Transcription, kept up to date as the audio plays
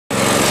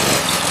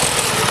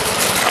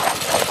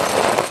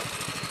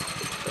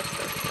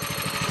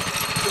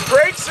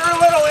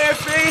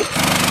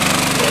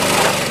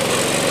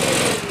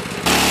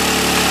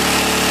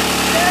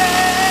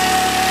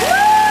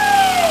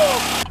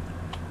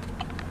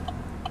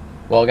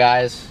Well,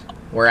 guys,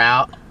 we're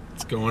out.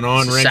 What's going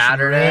on? It's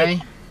Saturday,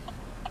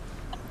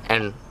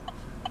 and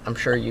I'm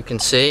sure you can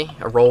see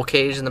a roll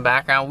cage in the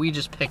background. We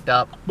just picked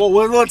up. Well,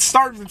 let's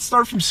start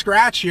from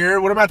scratch here.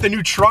 What about the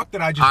new truck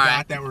that I just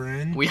got that we're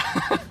in?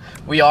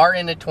 We are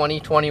in a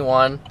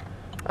 2021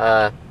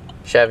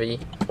 Chevy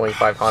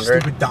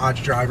 2500. Stupid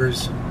Dodge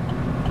drivers.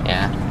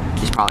 Yeah,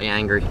 he's probably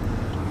angry.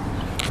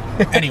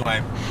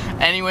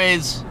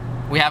 Anyways,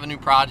 we have a new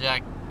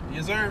project.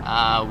 Yes, sir.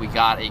 We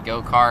got a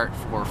go-kart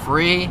for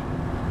free.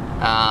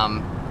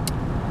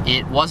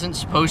 It wasn't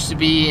supposed to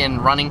be in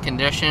running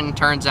condition.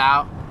 Turns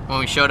out, when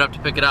we showed up to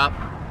pick it up,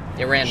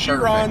 it ran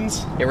perfect.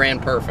 Runs. It ran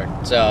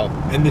perfect. So.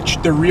 And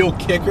the real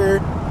kicker,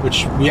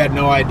 which we had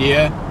no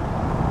idea,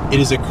 it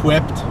is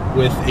equipped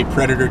with a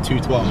Predator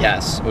 212.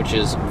 Yes, which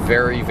is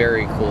very,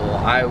 very cool.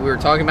 We were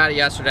talking about it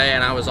yesterday,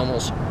 and I was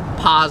almost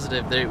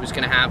positive that it was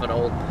going to have an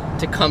old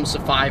Tecumseh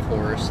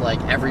 5-horse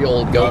like every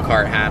old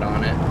go-kart had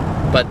on it.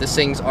 But this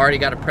thing's already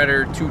got a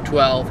Predator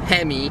 212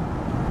 Hemi,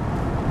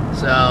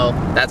 so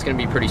that's going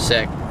to be pretty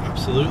sick.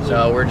 Absolutely.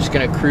 So we're just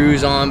going to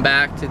cruise on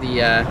back to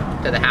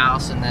the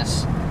house in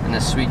this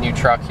sweet new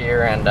truck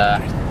here, and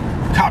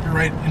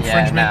copyright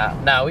infringement.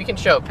 Yeah, no, we can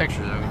show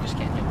pictures of it. We just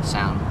can't get the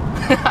sound.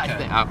 I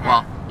think.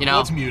 Well, you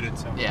know, it's muted.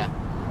 So. Yeah,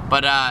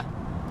 but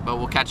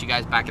we'll catch you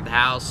guys back at the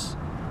house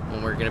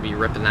when we're going to be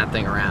ripping that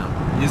thing around.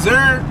 Yes,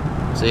 sir.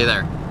 See you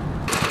there.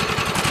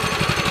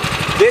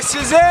 This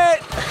is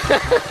it.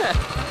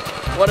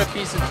 What a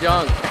piece of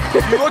junk.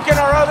 If you look at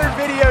our other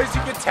videos,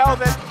 you can tell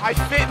that I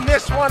fit in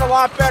this one a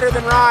lot better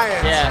than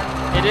Ryan's.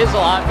 Yeah, it is a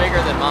lot bigger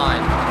than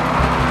mine.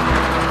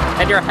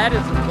 And your head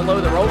is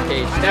below the roll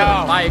cage too,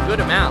 by a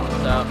good amount,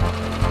 so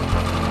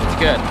it's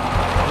good.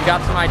 You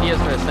got some ideas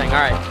for this thing.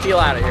 All right, peel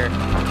out of here.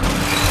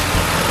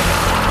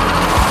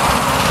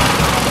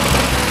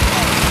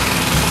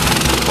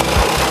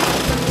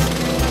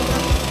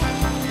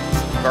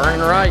 Burning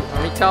right,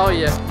 let me tell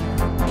you.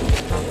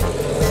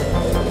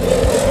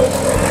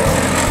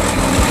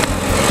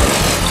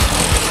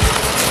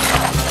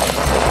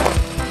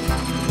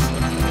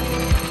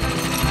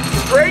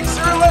 Brakes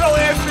are a little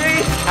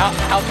iffy.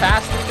 How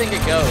fast do you think it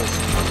goes?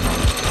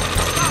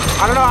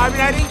 I don't know. I mean,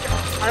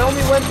 I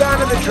only went down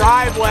to the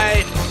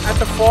driveway at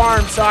the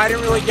farm, so I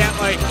didn't really get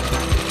like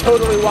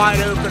totally wide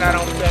open. I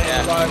don't think.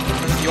 Yeah. But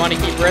you want to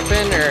keep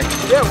ripping, or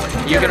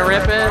you gonna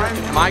rip it?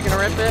 Am I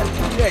gonna rip it?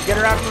 Yeah, get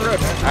her out and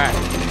rip it. All right,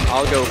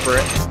 I'll go for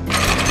it.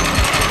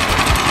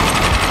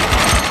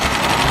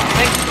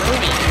 Thanks,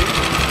 roomy, dude.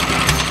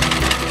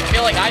 I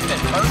feel like I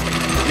fit perfect.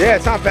 Yeah,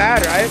 it's not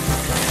bad, right?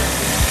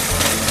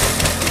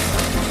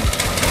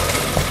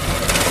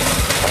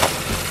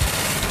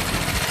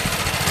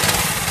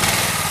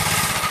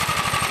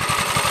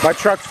 My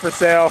truck's for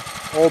sale,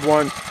 old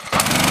one.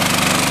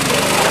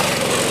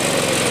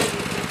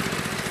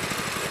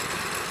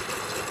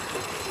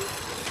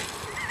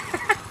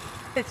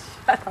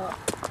 Shut up.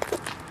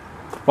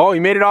 Well, you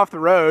made it off the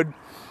road.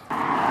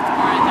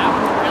 Alright, that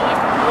was really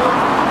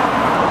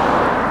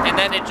cool. And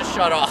then it just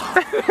shut off.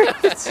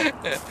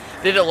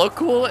 Did it look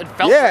cool? It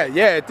felt yeah,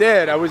 it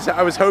did. I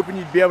was hoping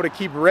you'd be able to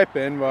keep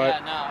ripping, but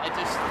yeah, no,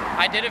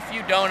 I did a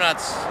few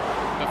donuts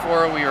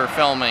before we were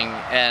filming,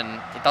 and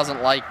it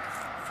doesn't like,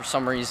 for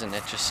some reason,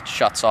 it just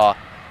shuts off.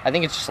 I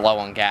think it's just low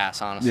on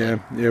gas, honestly.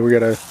 Yeah, we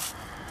gotta,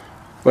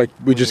 like,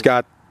 we just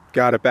got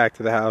it back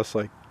to the house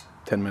like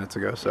 10 minutes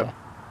ago, so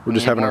we're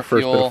just having our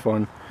first bit of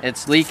fun.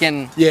 It's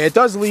leaking. Yeah, it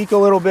does leak a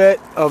little bit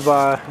of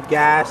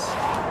gas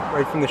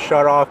right from the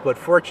shutoff, but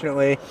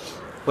fortunately,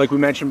 like we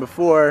mentioned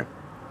before,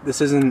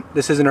 this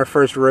isn't our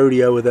first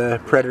rodeo with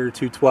a Predator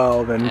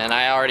 212, and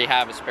I already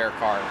have a spare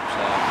carb,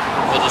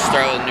 so we'll just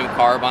throw a new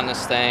carb on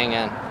this thing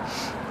and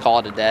call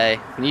it a day.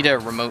 We need a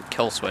remote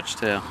kill switch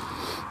too.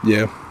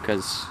 Yeah.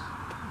 Because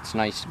it's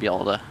nice to be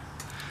able to,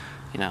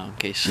 you know, in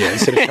case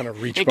instead of trying to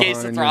reach in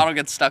case the throttle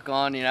gets stuck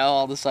on, you know,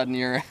 all of a sudden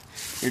you're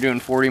doing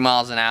 40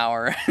 miles an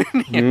hour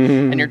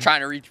and you're trying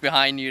to reach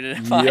behind you to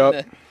find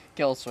the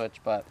kill switch.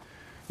 But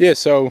yeah,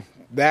 so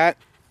that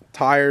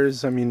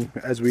tires, I mean,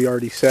 as we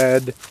already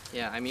said.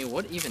 Yeah, I mean,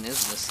 what even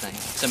is this thing?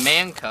 It's a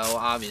Manco,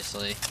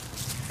 obviously.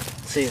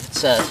 Let's see if it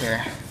says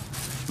here.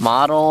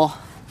 Model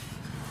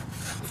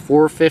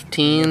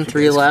 415,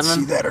 311.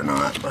 See that or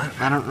not? But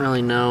I don't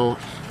really know.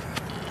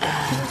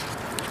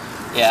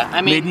 Yeah,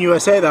 I mean, made in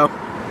USA though.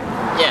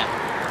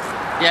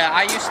 Yeah,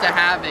 I used to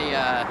have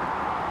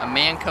a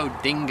Manco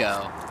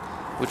Dingo,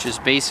 which is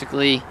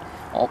basically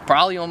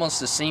probably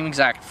almost the same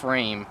exact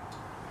frame,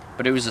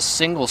 but it was a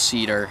single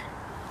seater.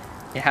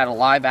 It had a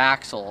live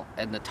axle,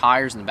 and the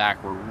tires in the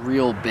back were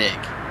real big,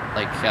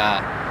 like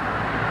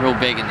real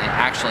big, and they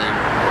actually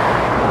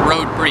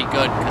rode pretty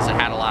good because it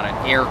had a lot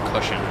of air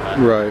cushion. But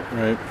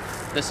right.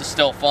 This is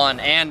still fun,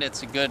 and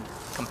it's a good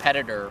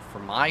competitor for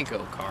my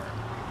go-kart,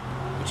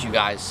 which you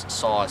guys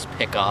saw us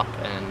pick up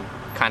and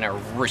kind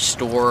of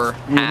restore,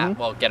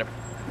 well,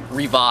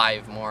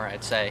 revive more,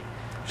 I'd say.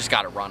 Just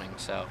got it running,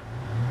 so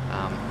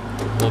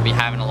we'll be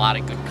having a lot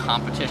of good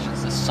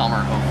competitions this summer,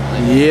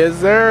 hopefully. Yes,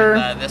 sir.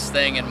 With, this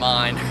thing in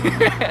mind.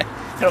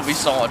 It'll be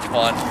so much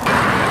fun.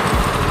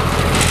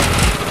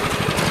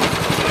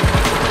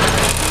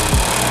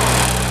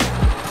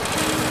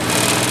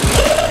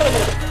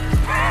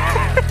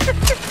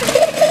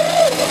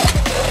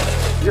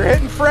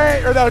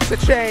 Or no, it's the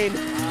chain.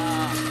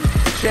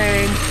 The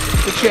chain.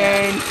 The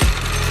chain.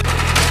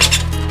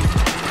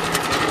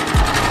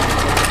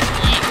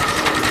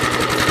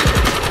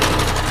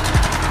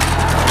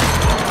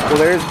 Well,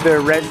 there's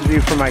the residue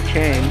from my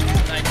chain.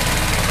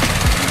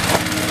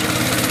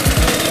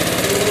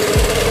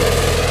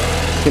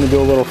 Gonna do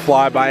a little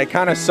flyby. It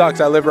kind of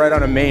sucks. I live right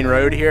on a main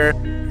road here,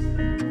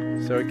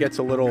 so it gets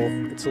a little,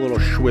 it's a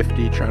little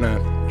swifty trying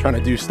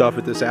to do stuff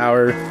at this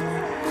hour.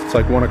 It's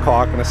like 1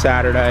 o'clock on a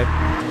Saturday.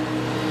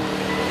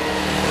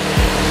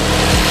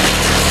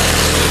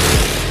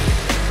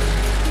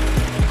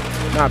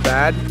 Not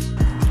bad.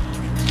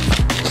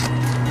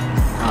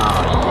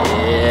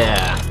 Oh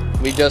yeah.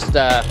 We just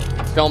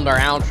filmed our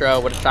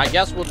outro, which I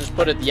guess we'll just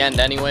put at the end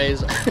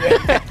anyways.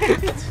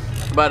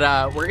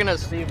 But we're gonna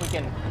see if we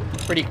can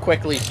pretty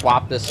quickly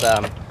swap this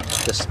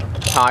this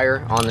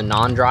tire on the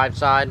non-drive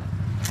side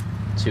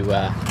to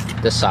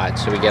this side,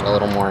 so we get a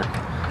little more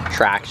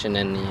traction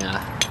in the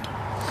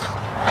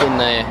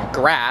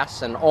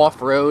grass and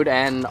off-road.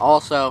 And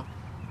also,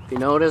 if you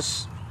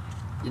notice,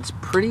 it's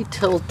pretty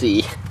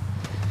tilty.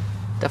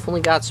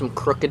 Definitely got some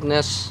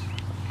crookedness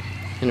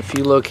in a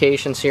few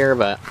locations here,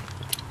 but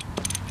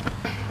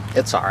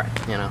it's all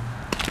right, you know.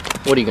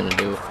 What are you gonna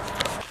do?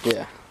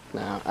 Yeah,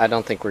 no, I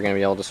don't think we're gonna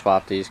be able to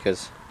swap these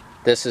because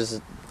this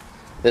is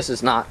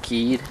not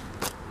keyed.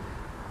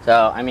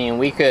 So I mean,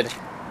 we could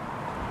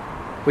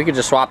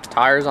just swap the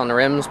tires on the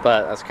rims,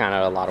 but that's kind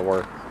of a lot of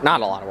work.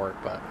 Not a lot of work,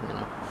 but you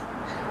know,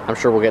 I'm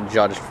sure we'll get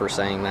judged for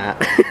saying that.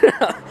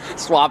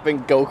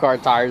 Swapping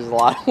go-kart tires is a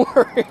lot of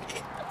work.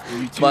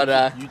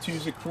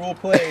 YouTube's a cruel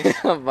place.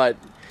 But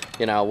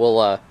you know,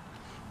 we'll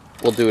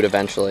do it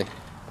eventually.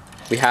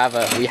 We have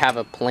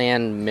a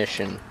planned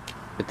mission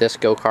with this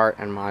go-kart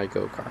and my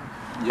go-kart.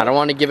 Yep. I don't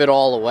want to give it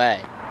all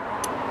away,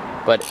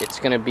 but it's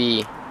gonna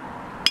be,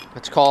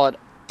 let's call it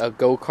a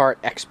go-kart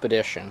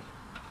expedition.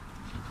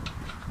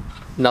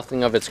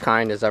 Nothing of its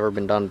kind has ever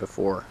been done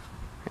before,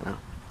 you know.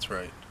 That's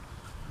right.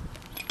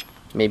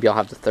 Maybe I'll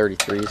have the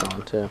 33s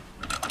on too.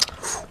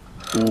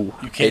 Ooh,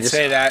 you can't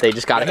say that. They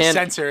just got a hint.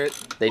 Censor it.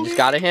 They just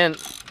got a hint.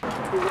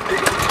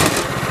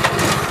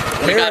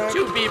 We got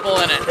 2 people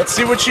in it. Let's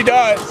see what she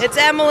does. It's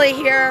Emily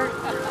here.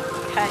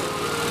 Okay.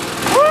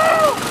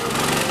 Woo!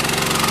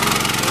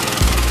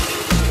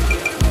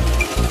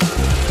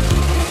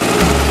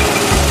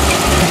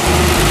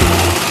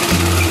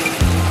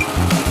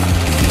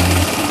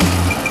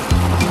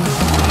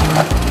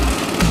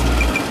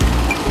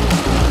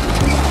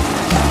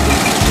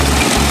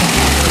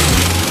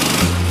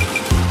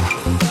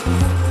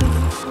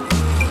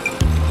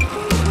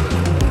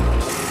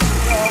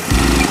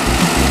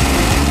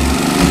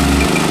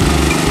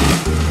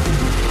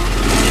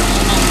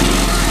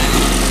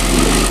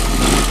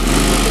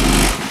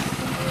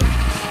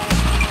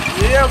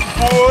 Yeah,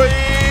 boy!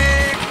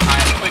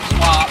 Alright, quick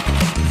swap.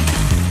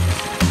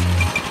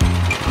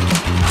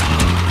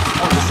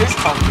 Oh, this is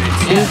comfy.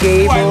 Two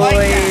gay Ooh, I like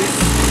boys. that.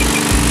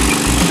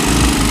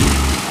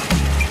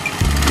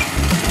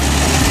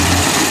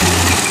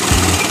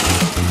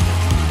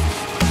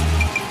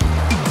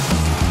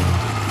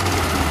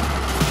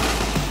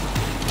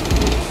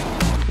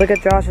 Look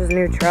at Josh's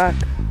new truck.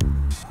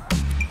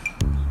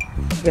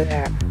 Look at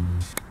that.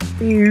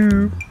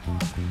 Ew.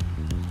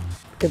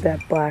 Look at that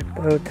black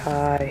bow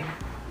tie.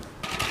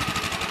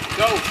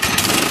 Go!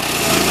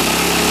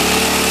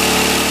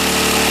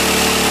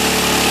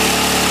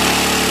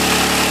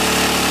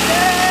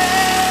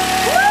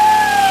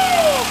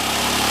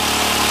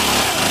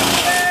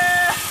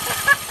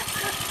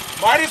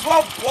 Might as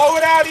well blow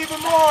it out even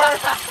more.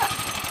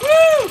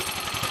 Woo!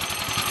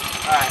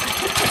 Alright.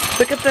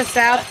 Look at the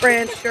South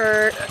Branch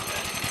shirt.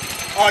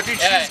 Oh, dude,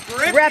 Yeah. she's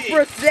grippy.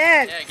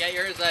 Represent. Yeah, get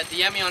yours.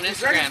 DM me on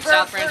He's ready Instagram. for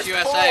South our Branch first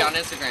USA pull. on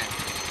Instagram.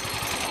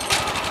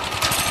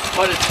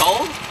 What, it's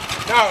cold?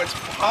 No, it's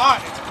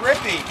hot. It's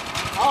grippy.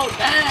 Oh,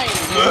 dang.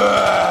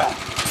 Ugh.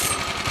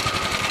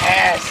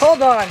 Ass.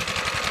 Hold on.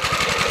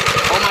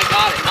 Oh my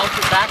god, it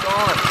melted back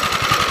on.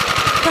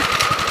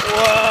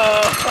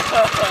 Whoa.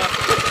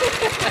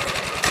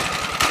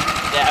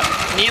 Yeah,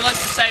 needless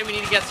to say, we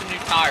need to get some new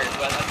tires,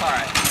 but that's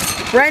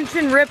alright. Wrench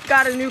and Rip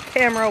got a new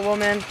camera,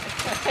 woman.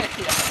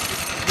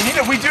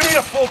 We do need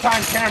a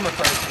full-time camera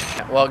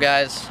person. Well,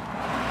 guys,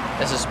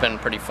 this has been a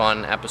pretty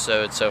fun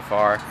episode so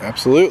far.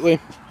 Absolutely.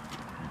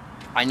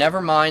 I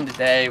never mind the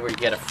day where you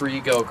get a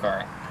free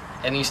go-kart.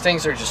 And these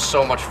things are just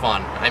so much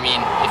fun. I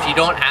mean, if you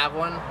don't have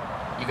one,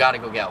 you gotta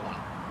go get one.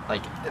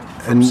 Like,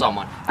 from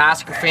someone.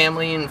 Ask your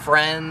family and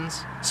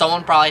friends.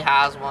 Someone probably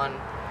has one.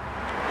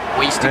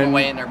 Wasting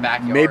away in their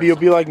backyard. Maybe you'll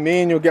be like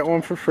me and you'll get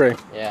one for free.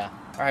 Yeah.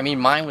 I mean,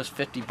 mine was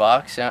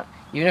 $50. Yeah.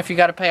 Even if you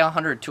gotta pay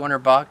 $100,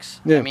 $200,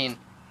 yeah. I mean,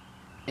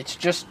 it's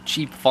just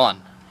cheap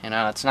fun. You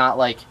know, it's not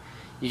like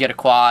you get a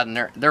quad and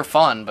they're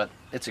fun, but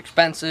it's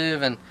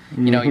expensive and,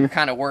 you know, you're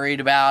kind of worried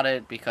about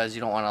it because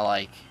you don't want to,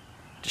 like,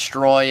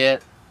 destroy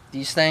it.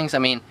 These things, I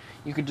mean,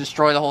 you could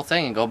destroy the whole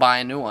thing and go buy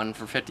a new one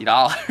for $50.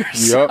 Yep,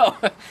 So,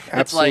 it's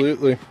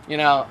absolutely. like, you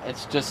know,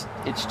 it's just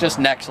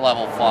next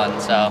level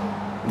fun. So,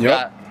 we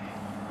got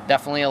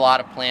definitely a lot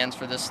of plans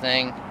for this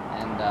thing.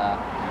 and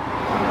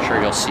I'm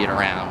sure you'll see it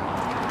around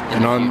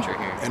in the future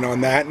here. And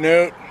on that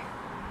note,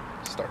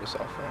 start us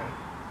off, Ryan.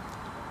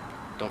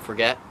 Don't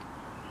forget,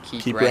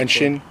 Keep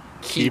wrenching,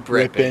 keep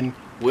ripping.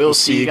 We'll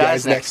see you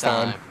guys next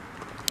time.